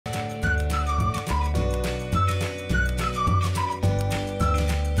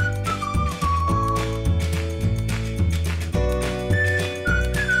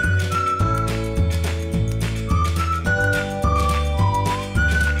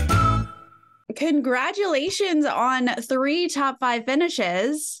congratulations on 3 top 5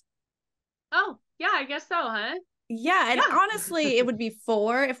 finishes. Oh, yeah, I guess so, huh? Yeah, and Yeah. honestly, it would be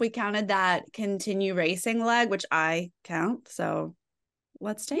 4 if we counted that continue racing leg, which I count. So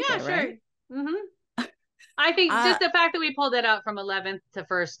let's take Yeah, it, sure. right? hmm I think Uh, just the fact that we pulled it out from 11th to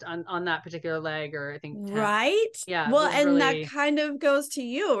first on that particular leg, or I think 10th. right? Yeah, Well, was and that really kind of goes to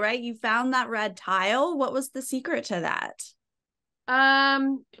you, right? You found that red tile. What was the secret to that?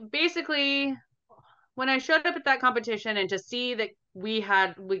 basically when I showed up at that competition and to see that we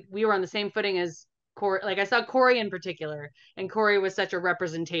were on the same footing as Corey, like I saw Corey in particular, and Corey was such a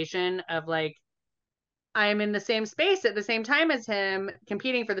representation of like I'm in the same space at the same time as him,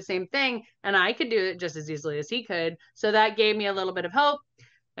 competing for the same thing, and I could do it just as easily as he could. So that gave me a little bit of hope.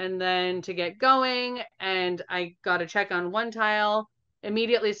 And then to get going, and I got a check on one tile,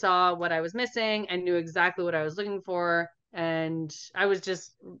 immediately saw what I was missing and knew exactly what I was looking for. And I was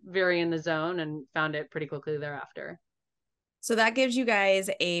just very in the zone and found it pretty quickly thereafter. So that gives you guys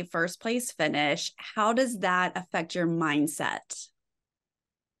a first place finish. How does that affect your mindset?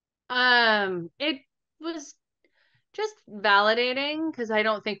 It was just validating because I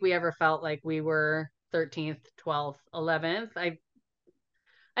don't think we ever felt like we were 13th, 12th, 11th. I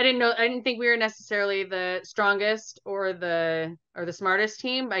didn't think we were necessarily the strongest or the smartest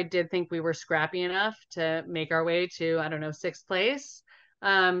team. I did think we were scrappy enough to make our way to, I don't know, 6th place.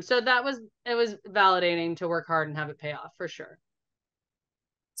 So it was validating to work hard and have it pay off for sure.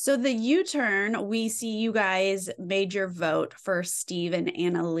 So the U-turn, we see you guys made your vote for Steve and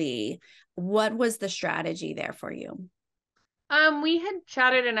Anna Lee. What was the strategy there for you? We had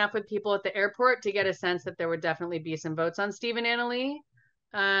chatted enough with people at the airport to get a sense that there would definitely be some votes on Steve and Annalie.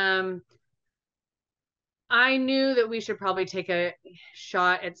 Um, I knew that we should probably take a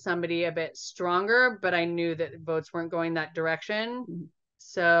shot at somebody a bit stronger, but I knew that votes weren't going that direction.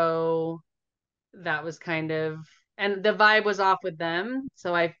 So that was kind of, and the vibe was off with them.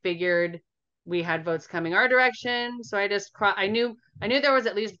 So I figured we had votes coming our direction. So I knew there was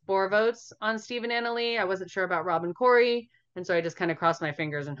at least 4 votes on Steve and Annalie. I wasn't sure about Rob and Corey. And so I just kind of crossed my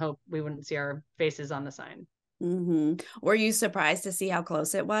fingers and hoped we wouldn't see our faces on the sign. Mm-hmm. Were you surprised to see how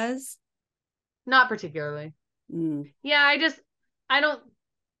close it was? Not particularly. Mm. Yeah, I don't,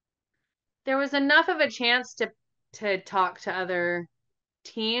 there was enough of a chance to talk to other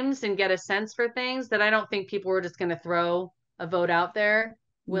teams and get a sense for things that I don't think people were just going to throw a vote out there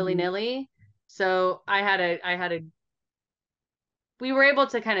Mm-hmm. willy-nilly. So we were able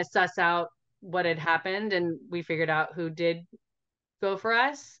to kind of suss out what had happened, and we figured out who did go for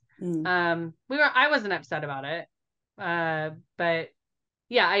us. Mm. I wasn't upset about it. But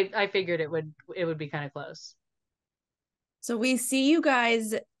yeah, I figured it would be kind of close. So we see you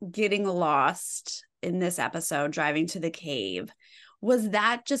guys getting lost in this episode, driving to the cave. Was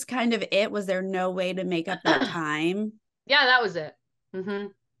that just kind of it? Was there no way to make up that time? Yeah, that was it. hmm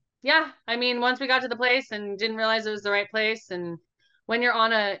Yeah, I mean, once we got to the place and didn't realize it was the right place, and when you're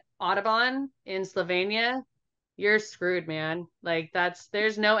on a Autobahn in Slovenia, you're screwed, man. Like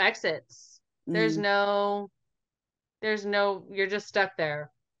there's no exits. There's Mm. no, you're just stuck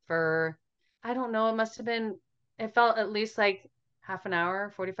there for, I don't know, it felt at least like half an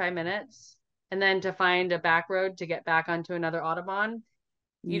hour, 45 minutes. And then to find a back road to get back onto another Autobahn,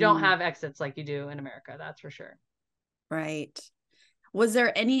 you don't Mm. have exits like you do in America, that's for sure. Right. Was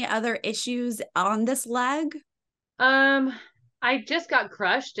there any other issues on this leg? Um, I just got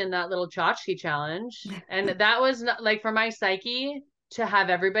crushed in that little tchotchke challenge, and that was not like for my psyche to have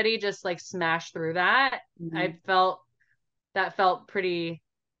everybody just like smash through that. Mm. I felt that felt pretty.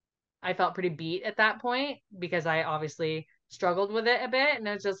 I felt pretty beat at that point because I obviously struggled with it a bit, and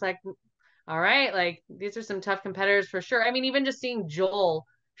it was just like, all right, like these are some tough competitors for sure. I mean, even just seeing Joel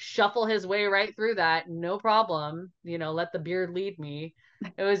shuffle his way right through that, no problem. Let the beard lead me.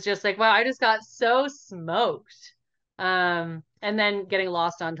 It was just like, wow, I just got so smoked. And then getting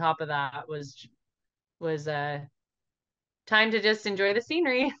lost on top of that was time to just enjoy the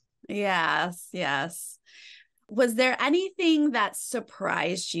scenery. Yes, yes. Was there anything that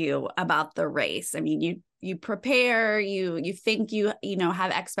surprised you about the race? I mean, you prepare, you think you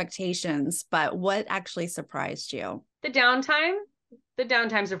have expectations, but what actually surprised you? The downtime, the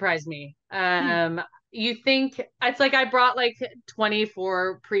downtime surprised me. Hmm. You think it's like I brought like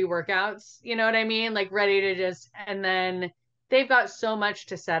 24 pre-workouts, you know what I mean? Like ready to just, and then they've got so much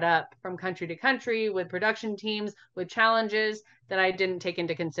to set up from country to country with production teams, with challenges that I didn't take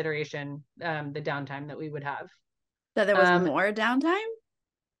into consideration the downtime that we would have. That there was Um, more downtime?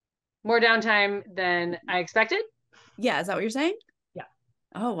 More downtime than I expected. Yeah, is that what you're saying? Yeah.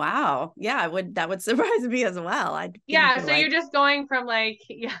 Oh wow. Yeah, that would surprise me as well. I'd think Yeah. So you're like, just going from like,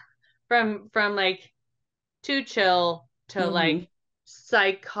 yeah, from like too chill to Mm-hmm. like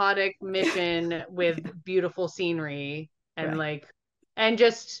psychotic mission with beautiful scenery and Right. like and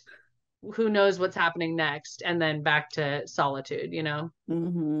just who knows what's happening next, and then back to solitude,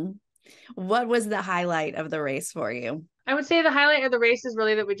 Mm-hmm. What was the highlight of the race for you? I would say the highlight of the race is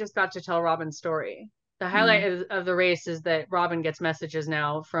really that we just got to tell Robbin's story. The highlight of the race is that Robbin gets messages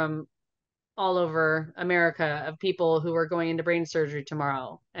now from all over America of people who are going into brain surgery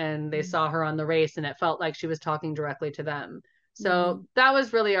tomorrow, and they saw her on the race and it felt like she was talking directly to them. Mm-hmm. So that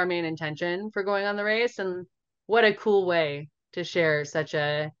was really our main intention for going on the race, and what a cool way to share such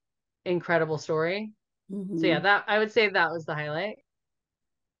a incredible story. So yeah, Mm-hmm. that I would say that was the highlight.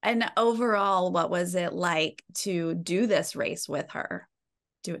 And overall, what was it like to do this race with her,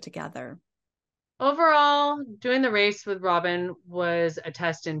 do it together? Overall, doing the race with Robbin was a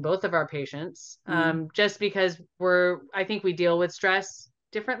test in both of our patients, Mm-hmm. just because I think we deal with stress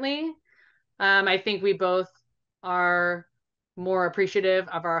differently. I think we both are more appreciative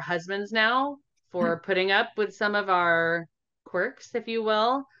of our husbands now for putting up with some of our quirks, if you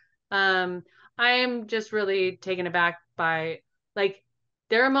will. Um, I am just really taken aback by like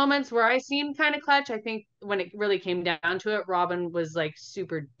there are moments where I seem kind of clutch. I think when it really came down to it, Robbin was like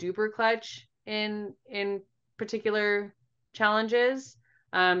super duper clutch in particular challenges.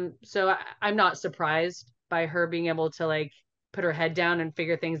 So I'm not surprised by her being able to like put her head down and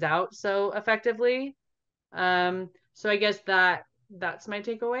figure things out so effectively. So I guess that's my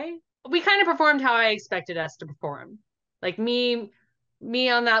takeaway. We kind of performed how I expected us to perform. Like me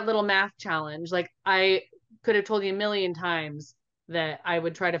on that little math challenge. Like I could have told you a million times that I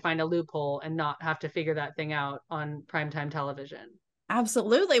would try to find a loophole and not have to figure that thing out on primetime television.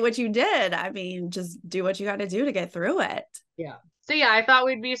 Absolutely, what you did. I mean, just do what you got to do to get through it. Yeah. So yeah, I thought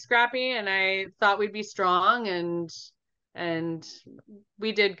we'd be scrappy and I thought we'd be strong, and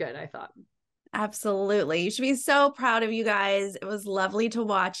we did good, I thought. Absolutely. You should be so proud of you guys. It was lovely to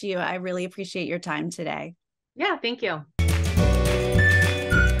watch you. I really appreciate your time today. Yeah, thank you.